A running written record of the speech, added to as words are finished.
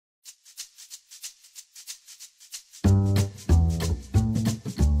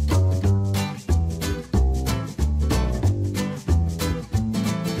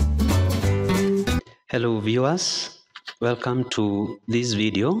Hello viewers, welcome to this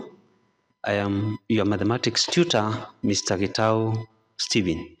video. I am your mathematics tutor, Mr. Gitau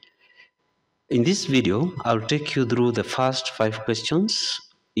Stephen. In this video, I'll take you through the first 5 questions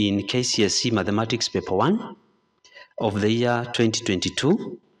in Kcse Mathematics Paper 1 of the year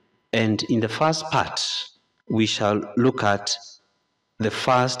 2022. And in the first part, we shall look at the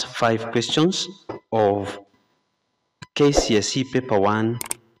first 5 questions of Kcse Paper 1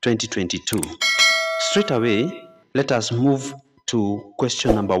 2022. Straight away, let us move to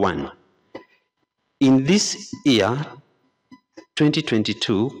question number 1. In this year,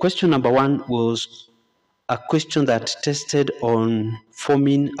 2022, question number 1 was a question that tested on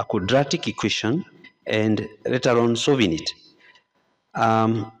forming a quadratic equation and later on solving it.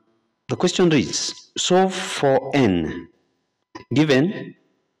 The question reads, solve for n given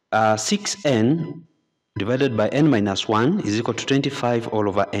 6n divided by n minus 1 is equal to 25 all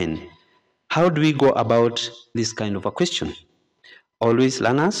over n. How do we go about this kind of a question? Always,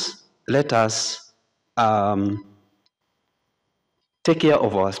 learners, let us take care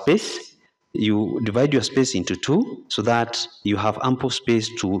of our space. You divide your space into 2 so that you have ample space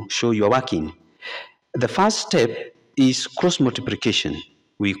to show your working. The first step is cross multiplication.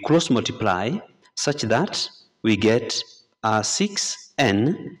 We cross multiply such that we get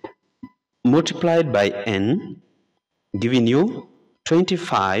 6n multiplied by n, giving you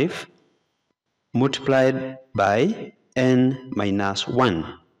 25 multiplied by n minus 1.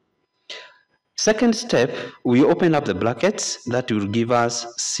 Second step, we open up the brackets. That will give us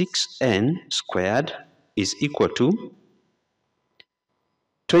 6n squared is equal to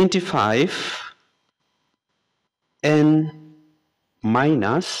 25n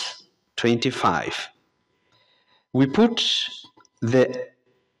minus 25. We put the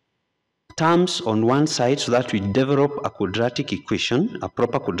terms on one side so that we develop a quadratic equation, a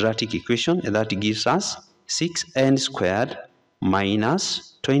proper quadratic equation, and that gives us 6n squared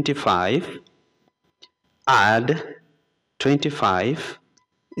minus 25 add 25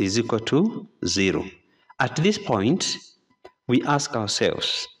 is equal to 0. At this point, we ask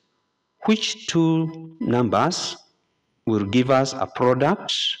ourselves, which two numbers will give us a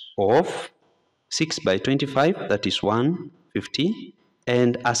product of 6 by 25, that is 150,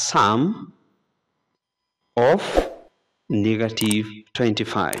 and a sum of negative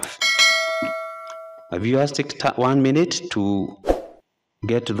 25. Viewers, take 1 minute to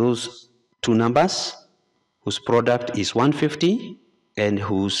get those two numbers whose product is 150 and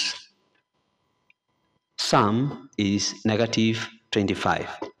whose sum is negative 25.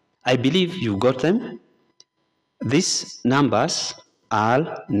 I believe you got them. These numbers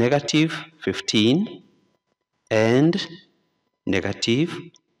are negative 15 and negative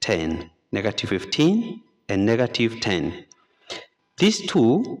 10. Negative 15 and negative 10. These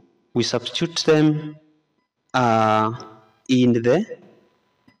two, we substitute them in the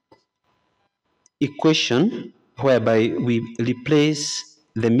equation whereby we replace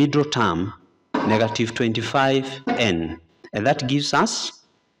the middle term, negative 25n, and that gives us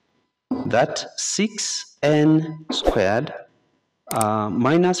that 6n squared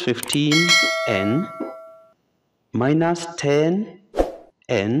minus 15n minus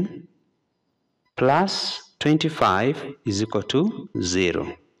 10n plus 25 is equal to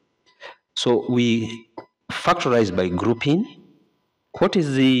 0. So we factorize by grouping. What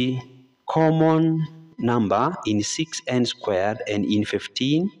is the common number in 6n squared and in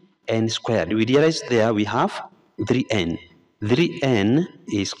 15n squared? We realize there we have 3n. 3n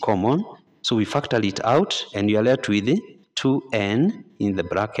is common, so we factor it out and we are left with 2n in the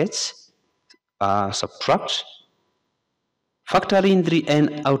brackets. Subtract. Factoring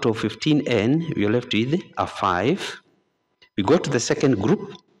 3n out of 15n, we are left with a 5. We go to the second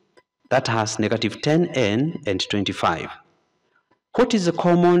group that has negative 10n and 25. What is the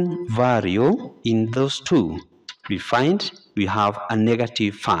common value in those two? We find we have a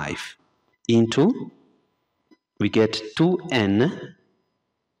negative 5 into, we get 2n.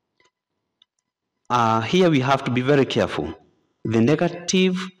 Here we have to be very careful. The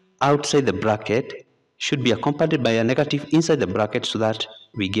negative outside the bracket should be accompanied by a negative inside the bracket so that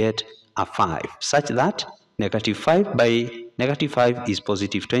we get a 5, such that negative 5 by negative 5 is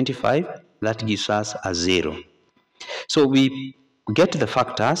positive 25. That gives us a 0. So we get the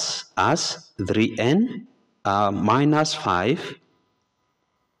factors as 3n minus 5.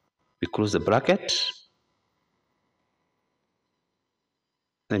 We close the bracket.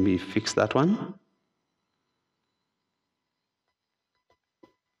 Let me fix that one.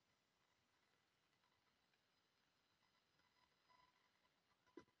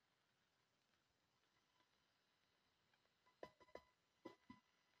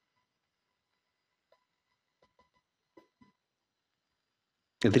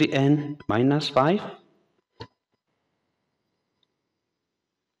 3n minus 5.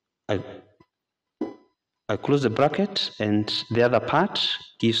 I close the bracket, and the other part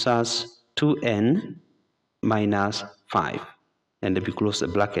gives us 2n minus 5, and we close the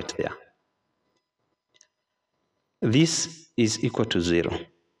bracket there. This is equal to 0.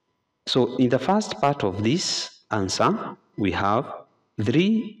 So in the first part of this answer, we have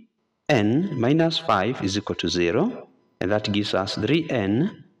 3n minus 5 is equal to 0, and that gives us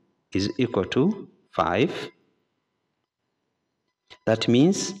 3n is equal to 5. That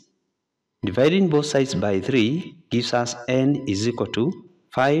means dividing both sides by 3 gives us n is equal to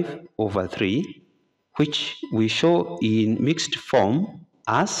 5 over 3, which we show in mixed form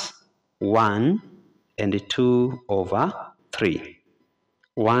as 1 and 2 over 3.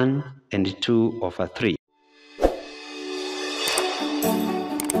 1 and 2 over 3.